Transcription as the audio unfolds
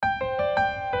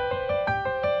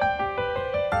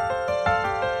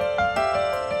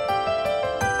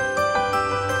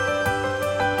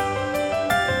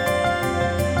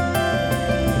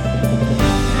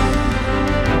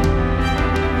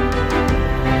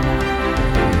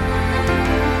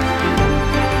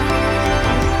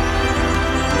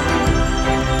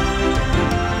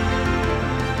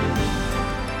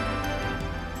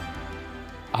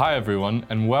Hi everyone,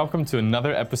 and welcome to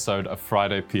another episode of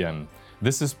Friday PM.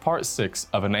 This is part 6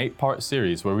 of an 8-part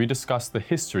series where we discuss the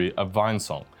history of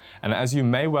Vinesong. And as you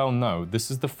may well know,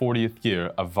 this is the 40th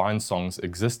year of Vinesong's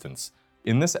existence.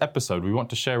 In this episode, we want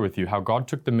to share with you how God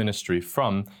took the ministry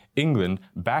from England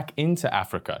back into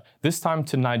Africa, this time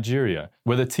to Nigeria,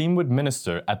 where the team would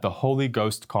minister at the Holy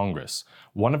Ghost Congress,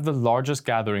 one of the largest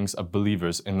gatherings of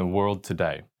believers in the world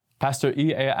today. Pastor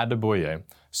E.A. Adeboye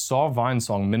saw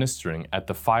Vinesong ministering at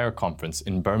the Fire Conference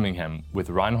in Birmingham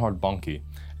with Reinhard Bonnke,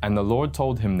 and the Lord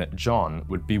told him that John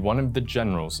would be one of the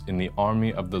generals in the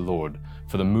army of the Lord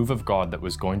for the move of God that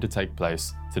was going to take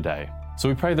place today. So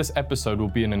we pray this episode will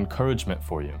be an encouragement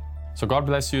for you. So God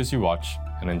bless you as you watch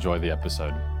and enjoy the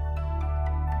episode.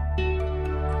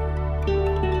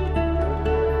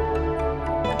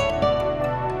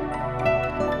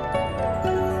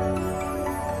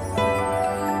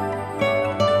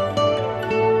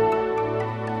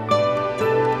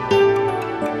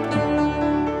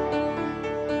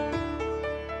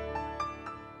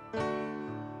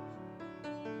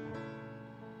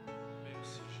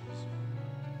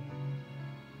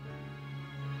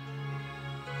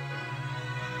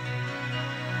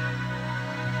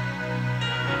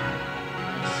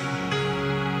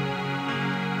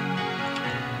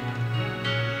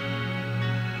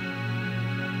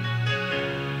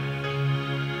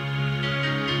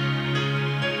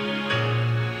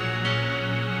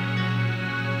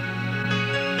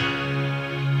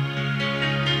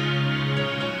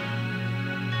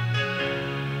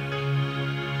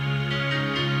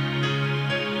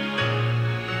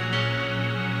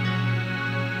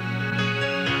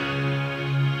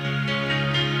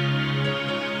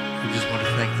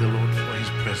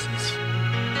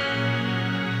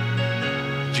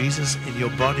 Jesus, in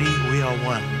your body we are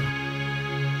one.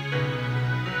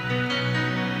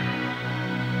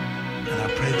 And I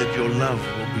pray that your love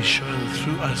will be shown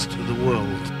through us to the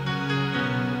world.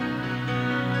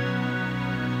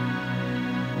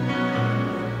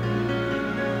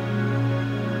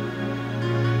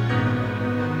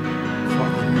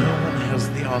 Father, no one has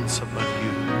the answer but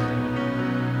you.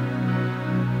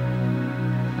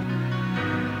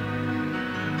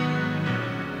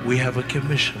 We have a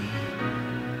commission.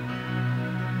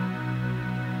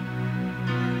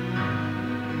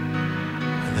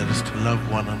 To love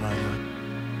one another.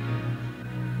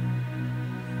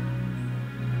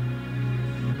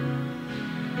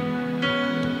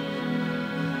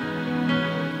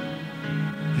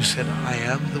 You said, I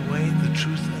am the way, the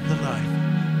truth, and the life.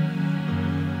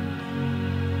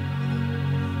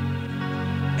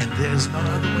 And there is no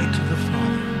other way to the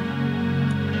Father.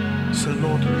 So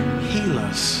Lord, heal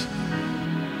us.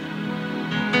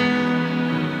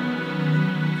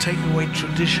 Take away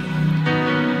tradition.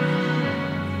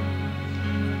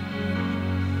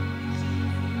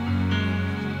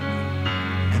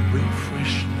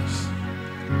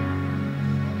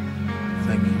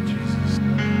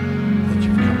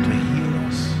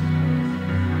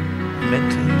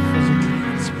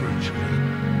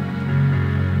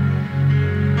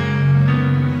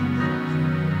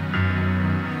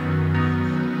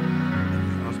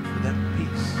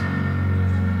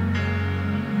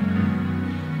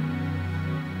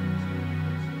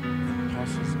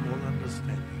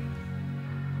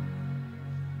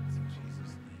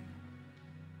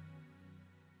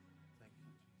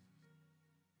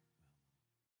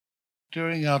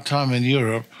 During our time in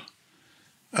Europe,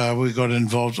 we got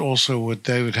involved also with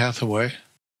David Hathaway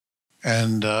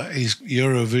and his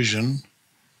Eurovision,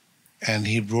 and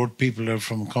he brought people over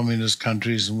from communist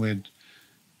countries, and we had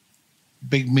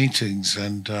big meetings.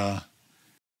 And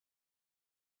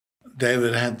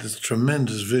David had this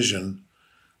tremendous vision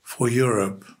for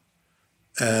Europe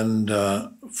and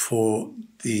for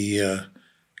the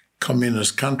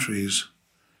communist countries.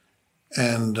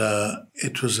 And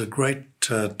it was a great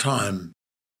time.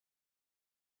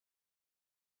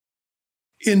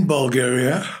 In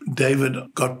Bulgaria,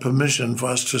 David got permission for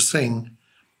us to sing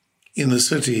in the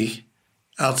city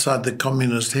outside the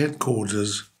communist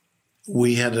headquarters.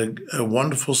 We had a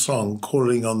wonderful song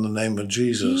calling on the name of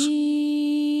Jesus.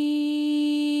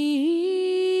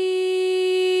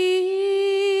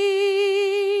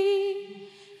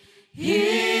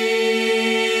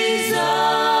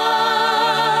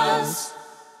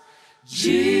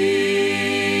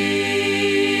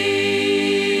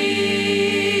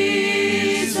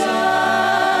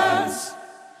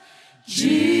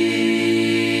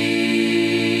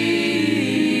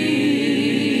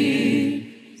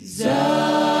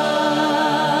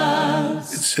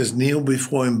 Says, kneel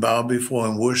before him, bow before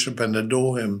him, worship and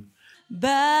adore him.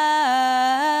 Bow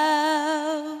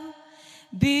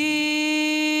before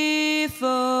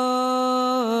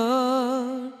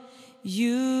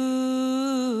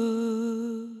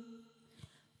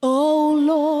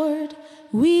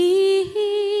we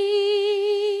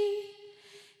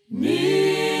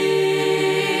kneel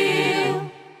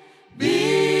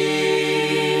before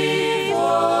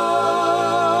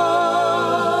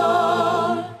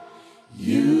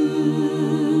you,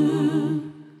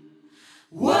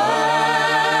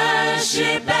 worship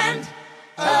and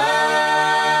adore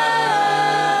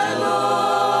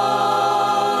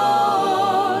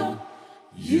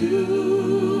you.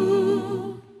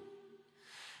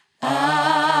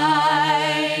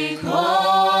 I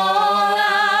call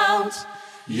out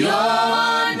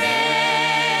your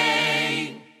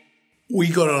name. We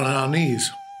got on our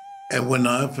knees, and when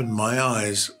I opened my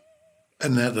eyes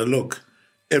and had a look,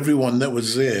 everyone that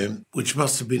was there, which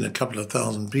must have been a couple of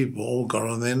thousand people, all got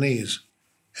on their knees.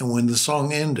 And when the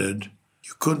song ended,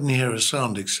 you couldn't hear a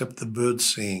sound except the birds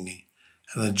singing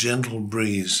and a gentle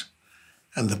breeze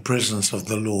and the presence of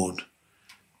the Lord.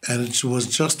 And it was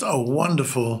just a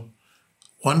wonderful,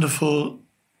 wonderful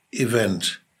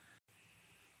event.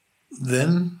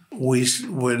 Then we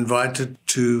were invited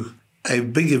to a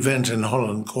big event in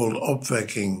Holland called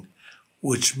Opwekking,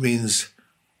 which means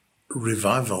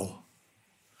revival.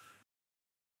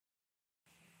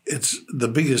 It's the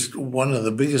biggest, one of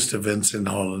the biggest events in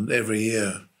Holland every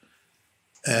year.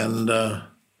 And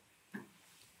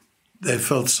they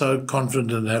felt so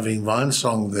confident having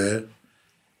Vinesong there.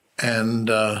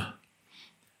 And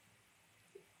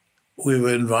we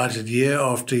were invited year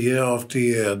after year after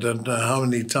year. I don't know how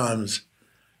many times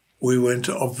we went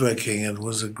to Opwekking. It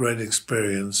was a great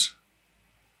experience.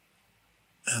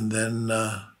 And then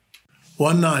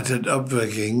one night at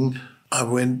Opwekking, I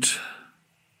went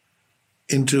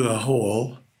into a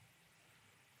hall,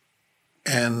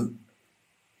 and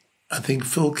I think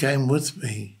Phil came with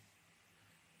me.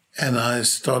 And I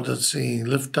started singing,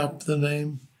 lift up the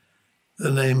name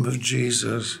of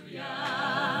Jesus.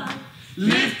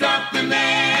 Lift up the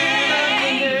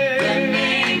name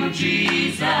of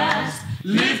Jesus.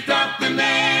 Lift up the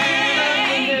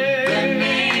name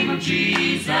of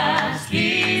Jesus.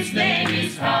 His name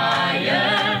is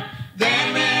higher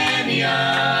than any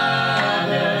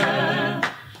other.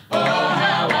 Oh,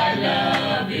 how I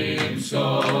love him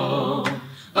so.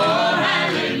 Oh,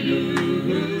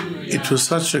 hallelujah. It was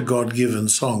such a God-given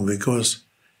song because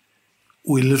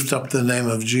we lift up the name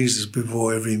of Jesus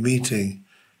before every meeting,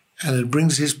 and it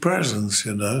brings his presence,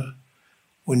 you know.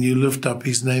 When you lift up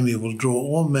his name, he will draw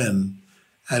all men,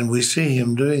 and we see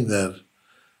him doing that.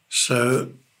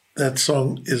 So that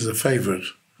song is a favorite.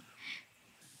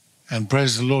 And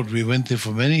praise the Lord, we went there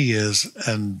for many years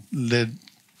and led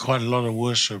quite a lot of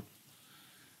worship.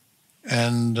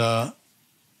 And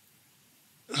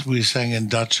we sang in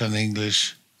Dutch and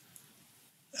English.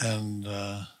 And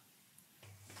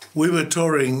we were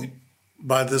touring.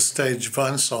 By this stage,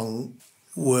 Vinesong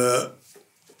were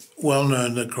well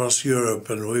known across Europe,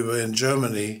 and we were in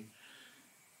Germany,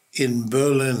 in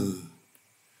Berlin,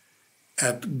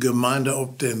 at Gemeinde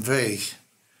op den Weg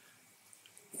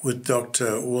with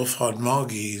Dr. Wolfhard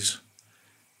Margies,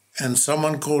 and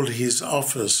someone called his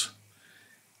office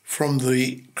from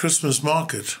the Christmas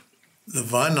market, the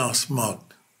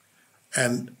Weihnachtsmarkt.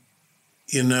 And,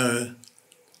 you know,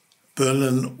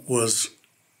 Berlin was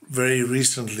very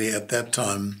recently at that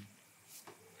time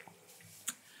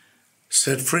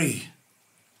set free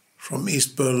from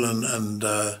East Berlin, and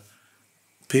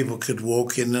people could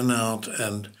walk in and out,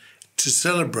 and to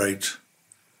celebrate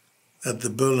that the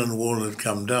Berlin Wall had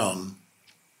come down,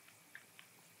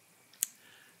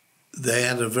 they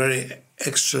had a very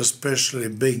extra specially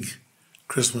big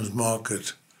Christmas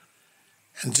market,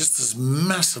 and just this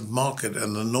massive market,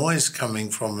 and the noise coming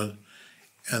from it,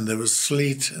 and there was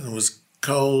sleet and it was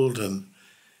cold and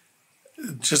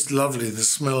just lovely, the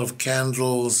smell of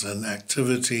candles and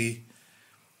activity.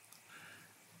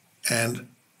 And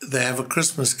they have a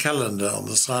Christmas calendar on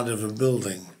the side of a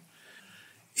building.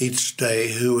 Each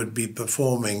day who would be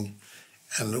performing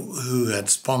and who had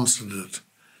sponsored it.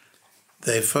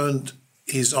 They phoned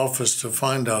his office to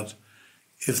find out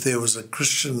if there was a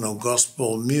Christian or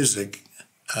gospel music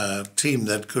team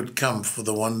that could come for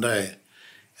the one day.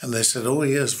 And they said, oh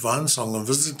yes, Vinesong are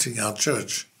visiting our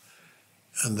church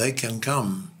and they can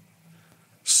come.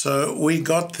 So we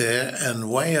got there,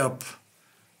 and way up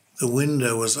the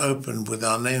window was opened with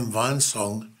our name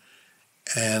Vinesong,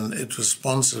 and it was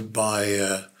sponsored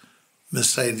by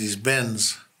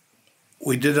Mercedes-Benz.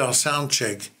 We did our sound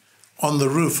check on the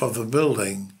roof of a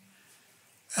building,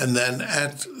 and then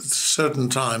at a certain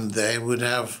time they would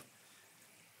have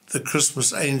the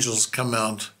Christmas angels come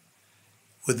out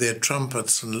with their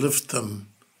trumpets and lift them,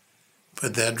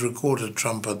 but they had recorded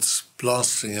trumpets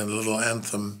blasting a little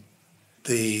anthem.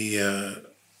 The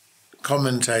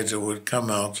commentator would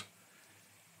come out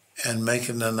and make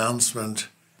an announcement,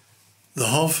 the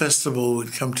whole festival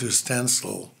would come to a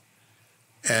standstill,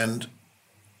 and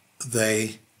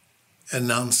they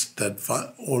announced that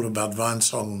all about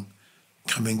Vinesong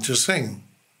coming to sing.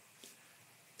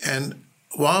 And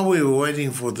while we were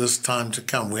waiting for this time to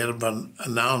come, we had about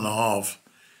an hour and a half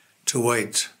to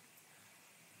wait.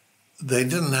 They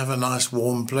didn't have a nice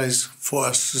warm place for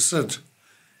us to sit.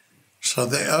 So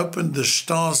they opened the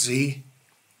Stasi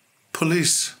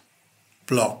police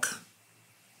block.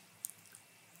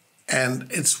 And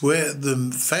it's where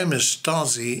the famous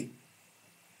Stasi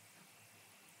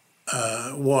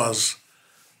was.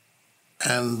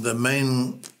 And the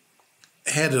main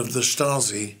head of the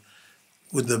Stasi,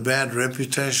 with the bad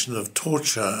reputation of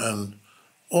torture and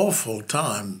awful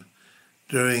time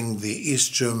during the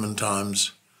East German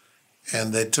times.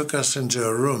 And they took us into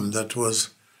a room that was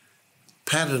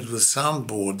padded with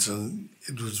soundboards, and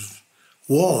it was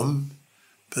warm,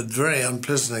 but very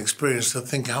unpleasant experience to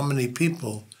think how many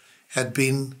people had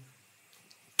been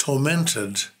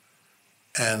tormented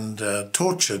and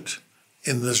tortured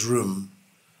in this room.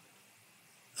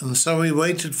 And so we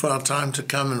waited for our time to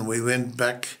come, and we went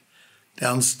back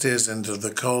downstairs into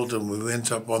the cold, and we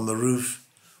went up on the roof.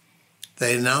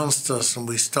 They announced us, and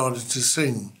we started to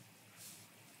sing.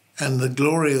 And the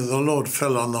glory of the Lord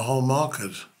fell on the whole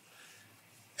market.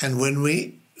 And when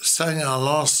we sang our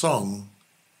last song,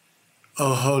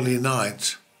 O Holy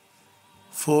Night,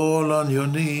 fall on your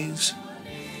knees,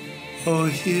 oh,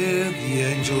 hear the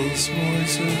angels'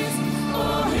 voices.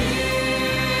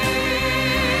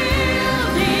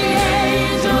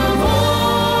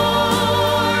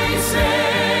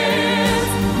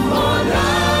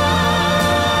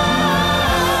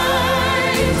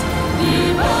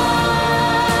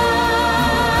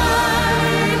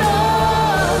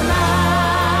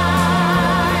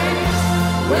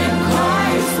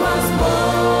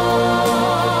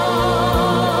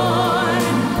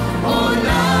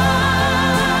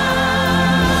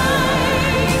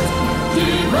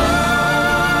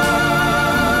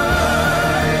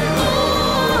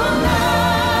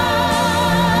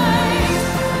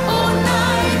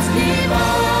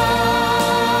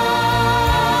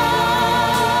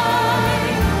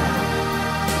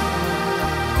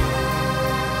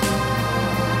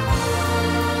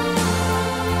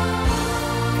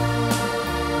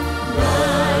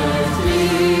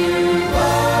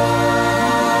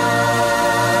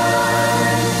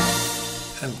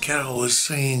 Carol was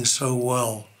singing so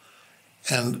well,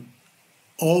 and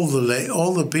all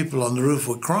the people on the roof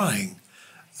were crying.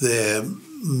 Their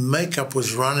makeup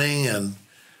was running, and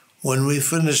when we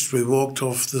finished, we walked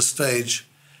off the stage,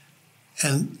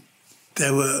 and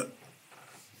there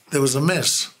was a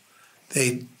mess.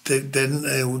 They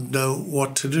didn't know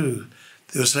what to do.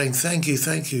 They were saying, "Thank you,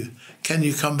 thank you. Can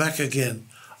you come back again?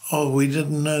 Oh, we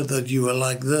didn't know that you were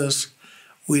like this.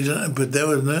 We didn't." But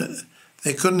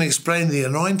they couldn't explain the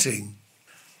anointing.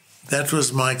 That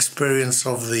was my experience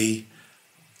of the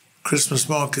Christmas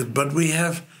market. But we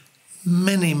have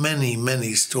many, many,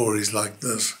 many stories like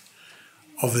this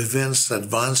of events that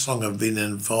Vinesong have been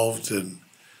involved in.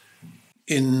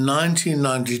 In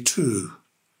 1992,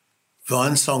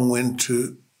 Vinesong went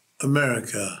to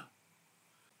America.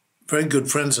 Very good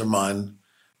friends of mine,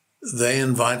 they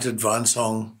invited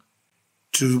Vinesong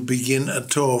to begin a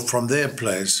tour from their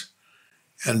place.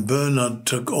 And Bernard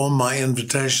took all my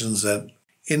invitations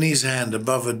in his hand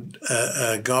above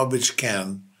a garbage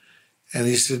can. And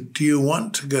he said, "Do you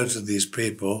want to go to these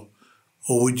people,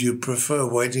 or would you prefer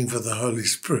waiting for the Holy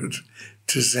Spirit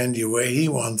to send you where he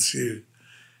wants you?"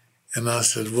 And I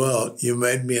said, "Well, you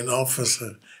made me an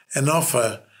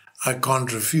offer I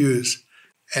can't refuse."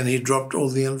 And he dropped all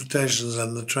the invitations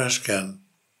in the trash can.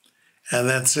 And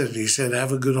that's it. He said,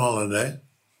 "Have a good holiday.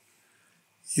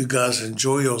 You guys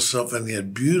enjoy yourself." And he had a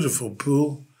beautiful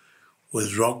pool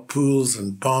with rock pools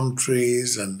and palm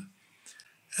trees. And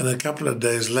a couple of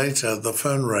days later, the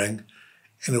phone rang,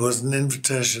 and it was an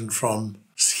invitation from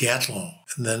Seattle,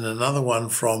 and then another one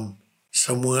from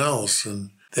somewhere else.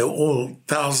 And they were all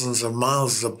thousands of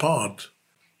miles apart.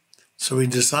 So we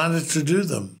decided to do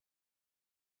them.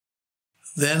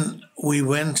 Then we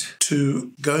went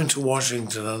to go into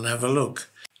Washington and have a look.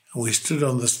 And we stood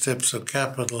on the steps of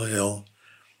Capitol Hill.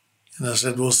 And I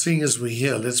said, "Well, seeing as we're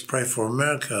here, let's pray for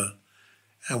America."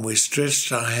 And we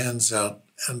stretched our hands out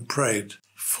and prayed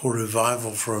for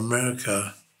revival for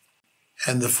America.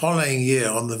 And the following year,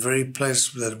 on the very place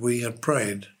that we had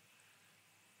prayed,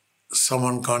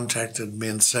 someone contacted me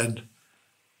and said,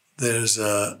 "There's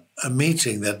a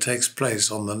meeting that takes place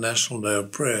on the National Day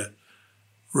of Prayer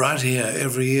right here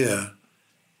every year.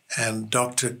 And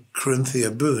Dr.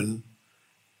 Corinthia Boone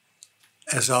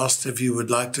has asked if you would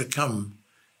like to come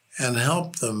and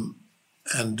help them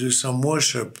and do some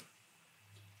worship.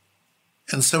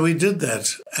 And so we did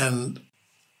that, and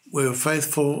we were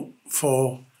faithful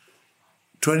for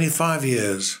 25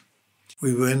 years.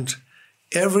 We went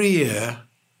every year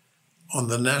on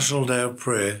the National Day of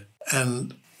Prayer,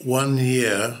 and one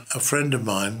year, a friend of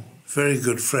mine, very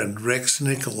good friend, Rex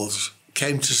Nichols,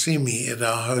 came to see me at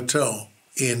our hotel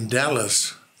in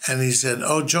Dallas, and he said,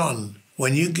 "Oh, John,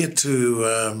 when you get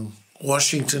to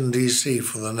Washington, D.C.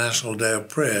 for the National Day of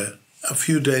Prayer, a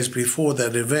few days before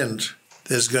that event,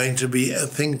 there's going to be a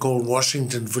thing called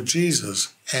Washington for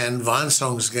Jesus, and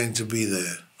Vinesong is going to be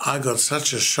there." I got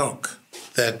such a shock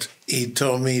that he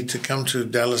told me to come to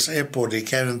Dallas Airport. He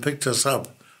came and picked us up,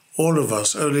 all of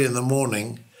us, early in the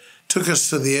morning, took us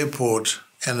to the airport,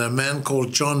 and a man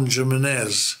called John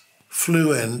Jimenez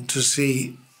flew in to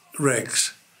see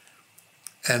Rex.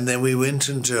 And then we went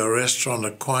into a restaurant,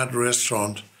 a quiet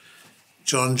restaurant.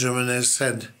 John Jimenez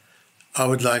said, "I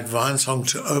would like Vinesong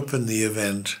to open the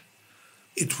event."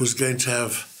 It was going to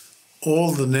have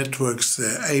all the networks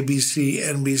there, ABC,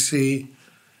 NBC,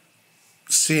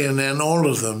 CNN, all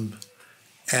of them.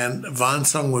 And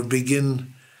Vinesong would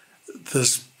begin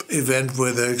this event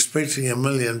where they're expecting 1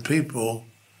 million people.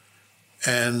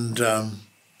 And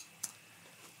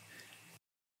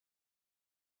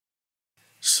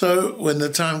so when the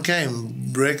time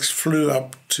came, Rex flew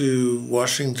up to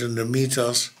Washington to meet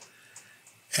us,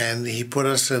 and he put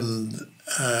us in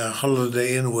a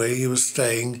Holiday Inn where he was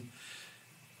staying.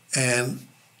 And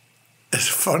it's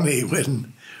funny,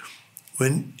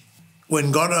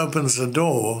 when God opens the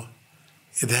door,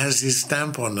 it has his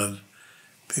stamp on it,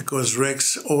 because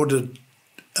Rex ordered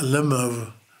a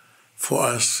limo for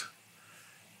us,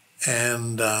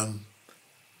 and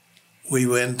we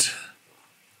went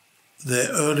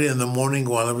there early in the morning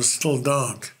while it was still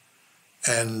dark,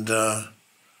 and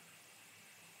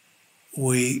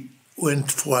we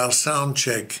went for our sound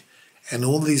check, and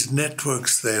all these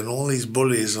networks there, and all these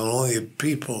bullies, and all these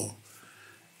people,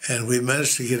 and we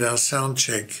managed to get our sound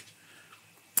check.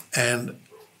 And,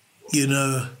 you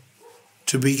know,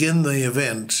 to begin the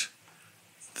event,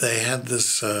 they had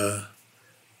this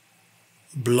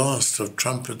blast of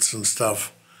trumpets and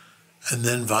stuff, and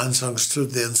then Vinesong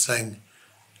stood there and sang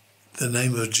the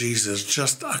name of Jesus,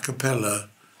 just a cappella,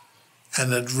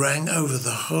 and it rang over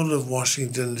the whole of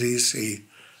Washington, D.C.,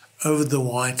 over the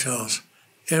White House,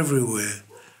 everywhere.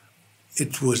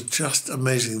 It was just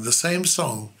amazing. The same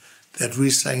song that we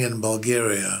sang in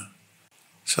Bulgaria.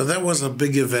 So that was a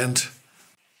big event.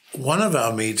 One of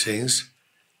our meetings,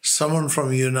 someone from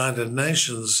the United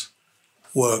Nations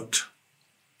worked,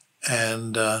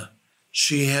 and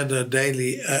she had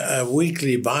a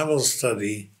weekly Bible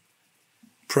study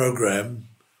program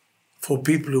for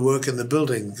people who work in the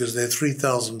building, because there are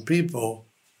 3,000 people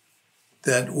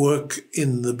that work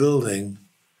in the building.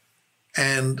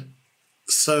 And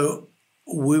so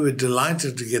we were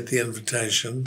delighted to get the invitation.